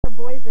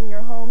sanitaries in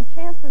your home,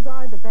 chances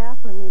are the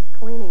bathroom needs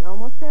cleaning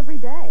almost every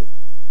day.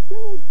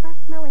 You need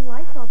fresh-smelling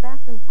Lysol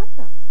bathroom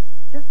touch-up.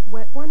 Just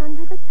wet one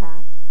under the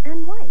tap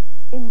and wipe.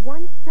 In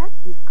one step,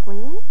 you've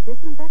cleaned,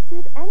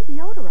 disinfected, and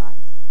deodorized.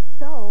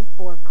 So,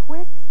 for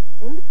quick,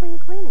 in-between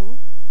cleaning,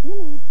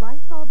 you need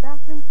Lysol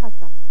bathroom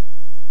touch-up.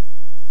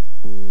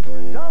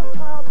 Dull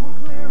tiles will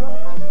clear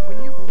up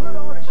when you put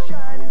on a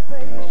shining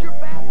face. Your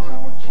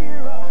bathroom will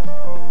cheer up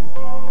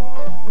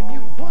when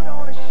you put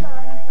on a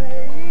shining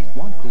face.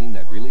 Want clean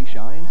that really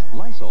shines?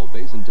 Lysol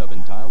Basin Tub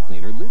and Tile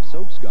Cleaner lifts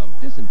soap scum,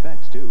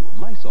 disinfects too.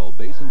 Lysol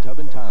Basin Tub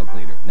and Tile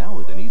Cleaner, now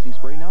with an easy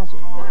spray nozzle.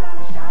 Put on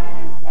a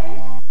shining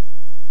face.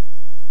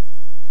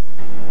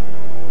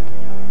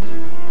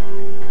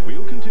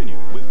 We'll continue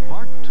with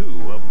part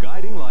 2 of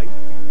Guiding Light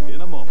in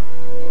a moment.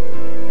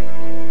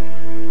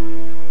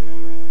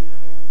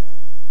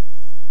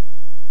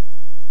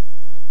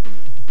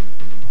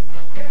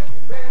 Get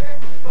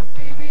ready for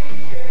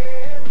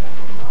CBS.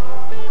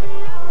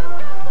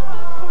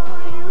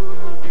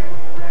 Get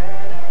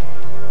ready.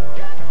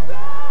 Get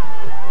ready.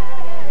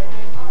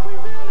 We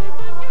really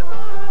think you're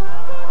gonna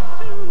love us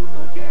too.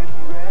 So get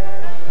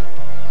ready.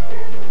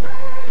 Get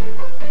ready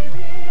for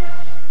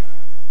CBS.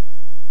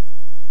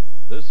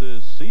 This is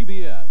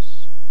CBS.